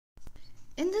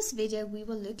In this video, we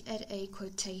will look at a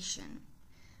quotation.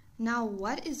 Now,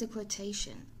 what is a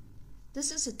quotation?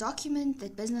 This is a document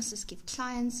that businesses give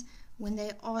clients when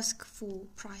they ask for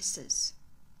prices.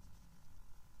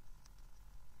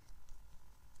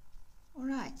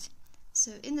 Alright,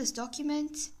 so in this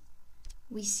document,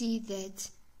 we see that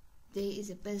there is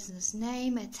a business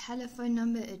name, a telephone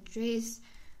number, address.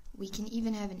 We can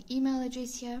even have an email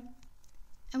address here.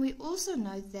 And we also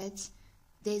know that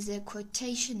there's a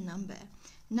quotation number.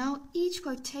 Now, each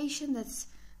quotation that's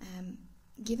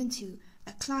given to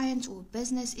a client or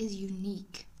business is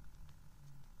unique.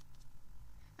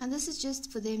 And this is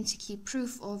just for them to keep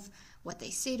proof of what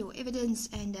they said or evidence,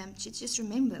 and to just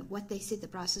remember what they said the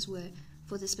prices were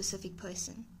for the specific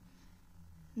person.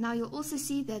 Now, you'll also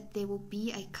see that there will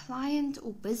be a client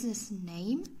or business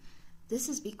name. This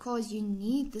is because you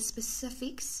need the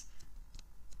specifics.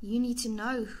 You need to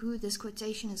know who this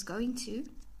quotation is going to,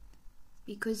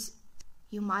 because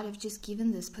you might have just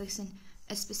given this person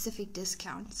a specific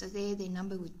discount. So there their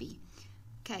number would be.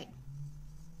 Okay.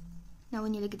 Now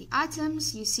when you look at the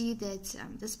items, you see that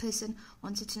this person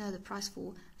wanted to know the price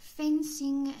for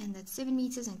fencing, and that's 7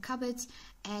 meters, and cupboards,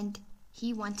 and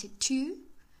he wanted two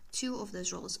of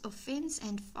those rolls of fence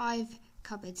and 5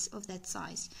 cupboards of that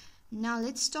size. Now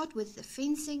let's start with the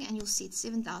fencing, and you'll see it's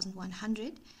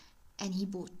 7,100, and he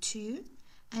bought 2.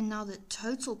 And now the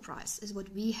total price is what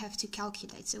we have to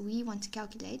calculate. So we want to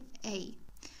calculate A.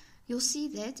 You'll see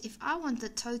that if I want the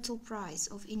total price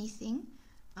of anything,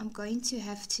 I'm going to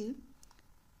have to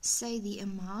say the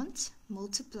amount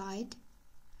multiplied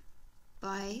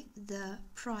by the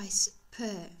price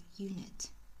per unit.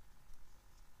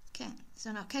 Okay, so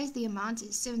in our case the amount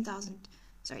is 2,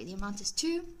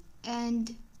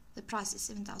 and the price is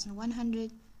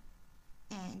 7,100,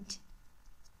 and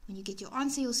when you get your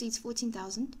answer, you'll see it's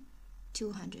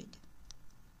 14,200.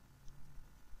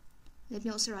 Let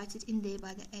me also write it in there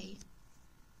by the A.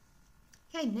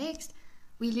 Okay, next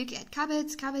we look at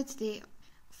cupboards. Cupboards, there are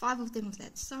 5 of them of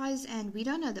that size, and we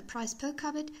don't know the price per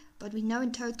cupboard, but we know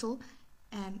in total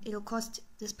it'll cost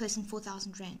this person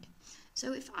 4,000 rand.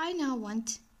 So if I now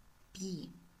want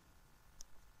B,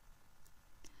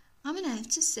 I'm going to have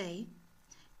to say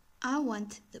I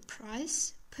want the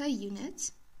price per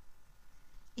unit.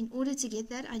 In order to get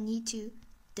that, I need to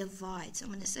divide. So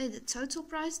I'm going to say the total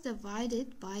price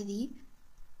divided by the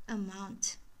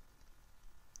amount.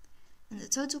 And the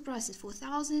total price is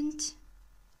 4,000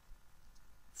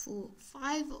 for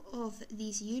 5 of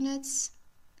these units,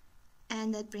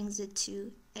 and that brings it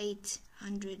to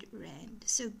 800 rand.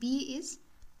 So B is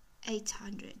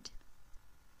 800.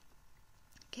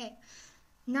 Okay,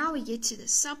 now we get to the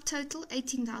subtotal,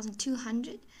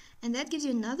 18,200. And that gives you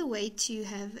another way to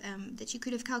have, that you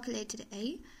could have calculated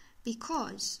A,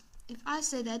 because if I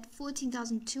say that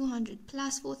 14,200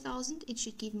 plus 4,000, it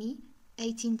should give me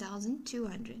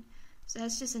 18,200. So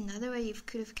that's just another way you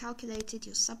could have calculated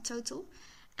your subtotal.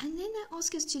 And then they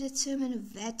ask us to determine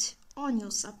VAT on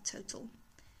your subtotal.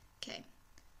 Okay,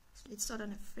 so let's start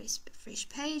on a fresh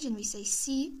page, and we say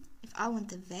C, if I want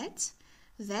the VAT,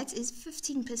 VAT is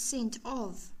 15%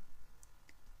 of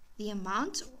the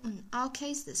amount, in our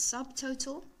case the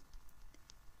subtotal.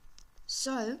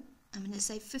 So I'm going to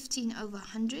say 15 over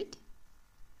 100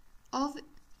 of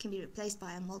can be replaced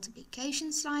by a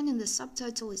multiplication sign, and the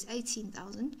subtotal is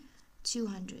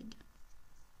 18,200.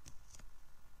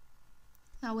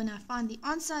 Now when I find the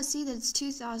answer, I see that it's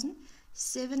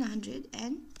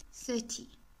 2,730.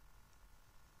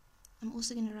 I'm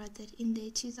also going to write that in there,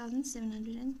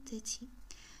 2,730.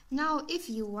 Now if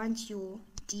you want your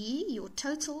D, your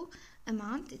total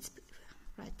amount, let's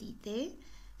write D there.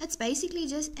 It's basically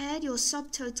just add your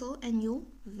subtotal and your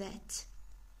VAT.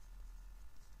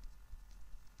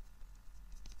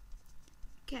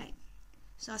 Okay,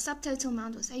 so our subtotal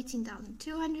amount was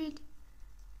 18,200,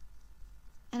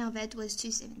 and our VAT was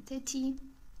 2,730.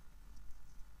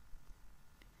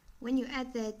 When you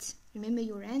add that, remember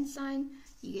your rand sign,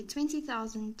 you get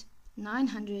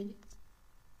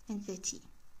 20,930.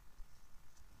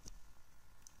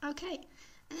 Okay,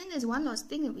 and then there's one last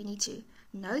thing that we need to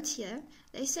note here.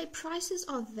 They say prices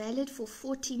are valid for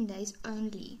 14 days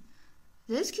only.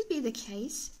 This could be the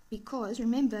case because,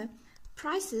 remember,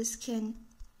 prices can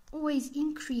always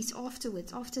increase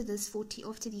afterwards, after these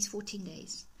 14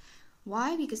 days.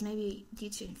 Why? Because maybe due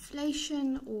to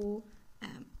inflation, or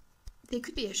there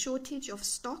could be a shortage of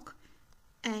stock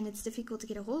and it's difficult to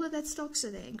get a hold of that stock,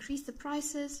 so they increase the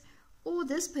prices, or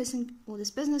this person or this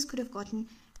business could have gotten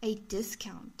a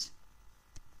discount,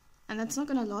 and that's not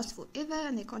going to last forever,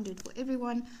 and they can't do it for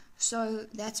everyone. So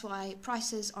that's why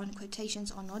prices on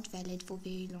quotations are not valid for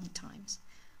very long times.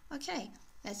 Okay,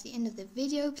 That's the end of the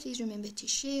video. Please remember to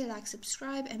share, like,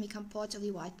 subscribe, and become part of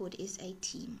the Whiteboard SA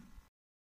team.